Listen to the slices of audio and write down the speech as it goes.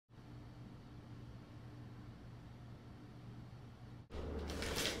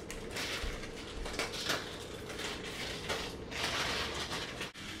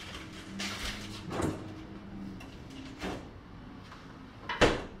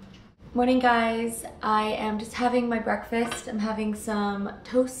Morning guys, I am just having my breakfast. I'm having some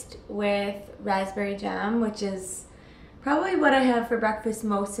toast with raspberry jam, which is probably what I have for breakfast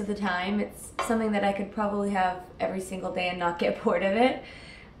most of the time. It's something that I could probably have every single day and not get bored of it.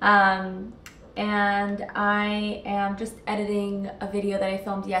 And I am just editing a video that I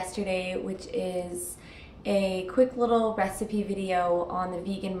filmed yesterday, which is a quick little recipe video on the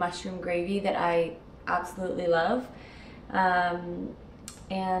vegan mushroom gravy that I absolutely love.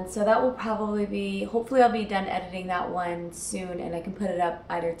 And so that will probably be, hopefully I'll be done editing that one soon and I can put it up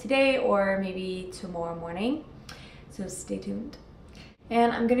either today or maybe tomorrow morning. So stay tuned.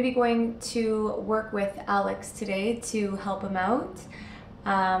 And I'm gonna be going to work with Alex today to help him out.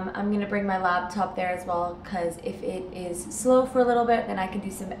 I'm gonna bring my laptop there as well because if it is slow for a little bit, then I can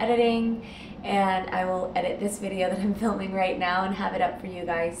do some editing and I will edit this video that I'm filming right now and have it up for you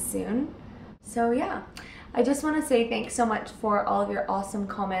guys soon. So yeah. I just want to say thanks so much for all of your awesome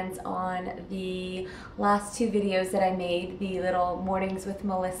comments on the last two videos that I made, the little mornings with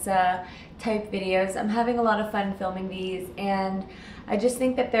Melissa type videos. I'm having a lot of fun filming these and I just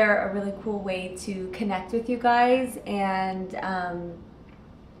think that they're a really cool way to connect with you guys, and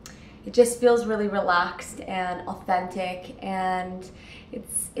it just feels really relaxed and authentic, and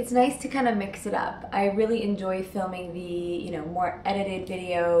it's nice to kind of mix it up. I really enjoy filming the, more edited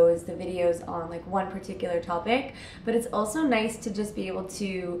videos, the videos on like one particular topic, but it's also nice to just be able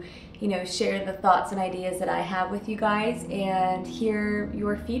to, share the thoughts and ideas that I have with you guys and hear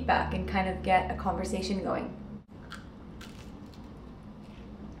your feedback and kind of get a conversation going.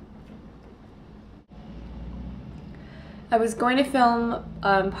 I was going to film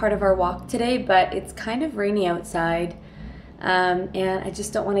part of our walk today, but it's kind of rainy outside. And I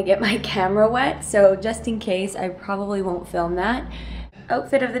just don't want to get my camera wet, so just in case, I probably won't film that.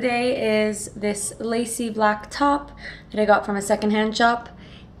 Outfit of the day is this lacy black top that I got from a secondhand shop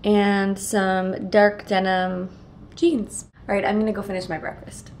and some dark denim jeans. All right, I'm gonna go finish my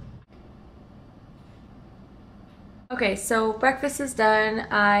breakfast. Okay, so breakfast is done.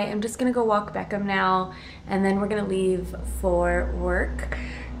 I am just gonna go walk Beckham now, and then we're gonna leave for work.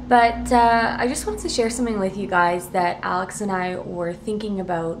 But I just wanted to share something with you guys that Alex and I were thinking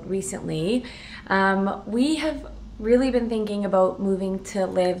about recently. We have really been thinking about moving to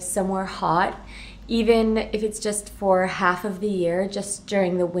live somewhere hot, even if it's just for half of the year, just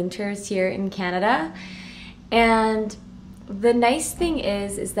during the winters here in Canada. And the nice thing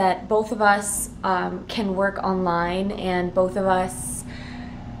is that both of us can work online, and both of us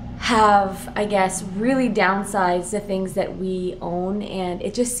have, I guess, really downsized the things that we own, and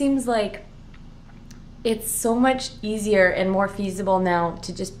it just seems like it's so much easier and more feasible now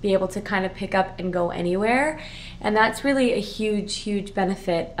to just be able to kind of pick up and go anywhere. And that's really a huge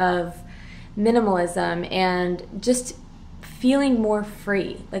benefit of minimalism and just feeling more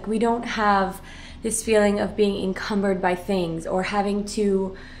free. Like, we don't have this feeling of being encumbered by things or having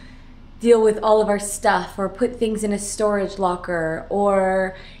to deal with all of our stuff or put things in a storage locker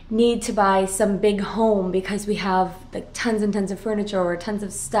or need to buy some big home because we have like tons and tons of furniture or tons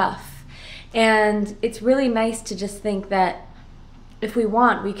of stuff. And it's really nice to just think that if we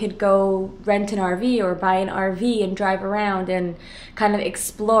want, we could go rent an RV or buy an RV and drive around and kind of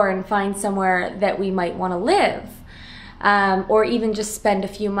explore and find somewhere that we might want to live, or even just spend a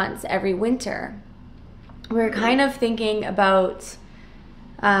few months every winter. We're kind of thinking about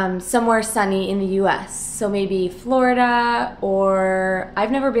somewhere sunny in the US, so maybe Florida, or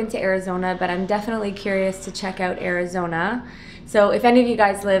I've never been to Arizona, but I'm definitely curious to check out Arizona. So if any of you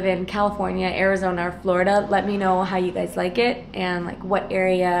guys live in California, Arizona, or Florida, let me know how you guys like it and like what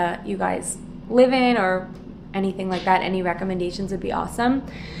area you guys live in or anything like that. Any recommendations would be awesome.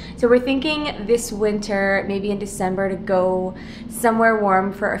 So we're thinking this winter, maybe in December, to go somewhere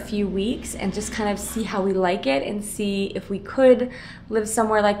warm for a few weeks and just kind of see how we like it and see if we could live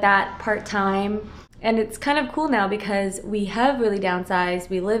somewhere like that part-time. And it's kind of cool now because we have really downsized.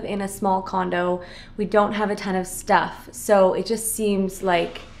 We live in a small condo. We don't have a ton of stuff. So it just seems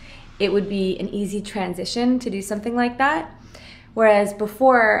like it would be an easy transition to do something like that. Whereas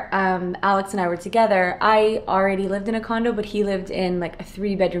before Alex and I were together, I already lived in a condo, but he lived in like a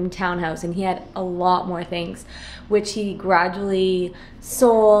 3-bedroom townhouse, and he had a lot more things, which he gradually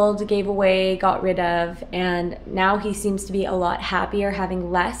sold, gave away, got rid of, and now he seems to be a lot happier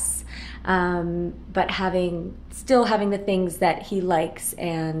having less, but still having the things that he likes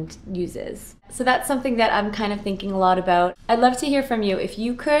and uses. So that's something that I'm kind of thinking a lot about. I'd love to hear from you. If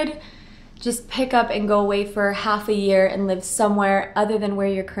you could just pick up and go away for half a year and live somewhere other than where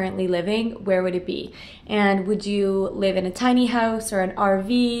you're currently living, where would it be? And would you live in a tiny house or an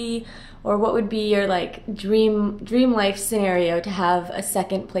RV or what would be your like dream life scenario to have a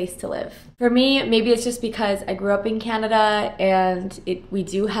second place to live? For me, maybe it's just because I grew up in Canada and we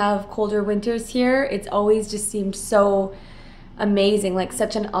do have colder winters here. It's always just seemed so amazing, like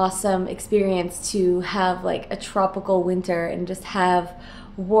such an awesome experience to have like a tropical winter and just have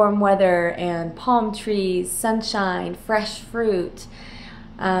warm weather and palm trees, sunshine, fresh fruit.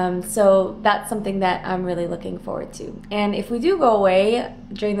 So that's something that I'm really looking forward to. And if we do go away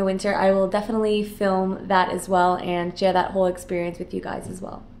during the winter, I will definitely film that as well and share that whole experience with you guys as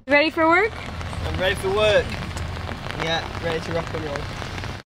well. Ready for work? I'm ready for work. Yeah, ready to rock and roll.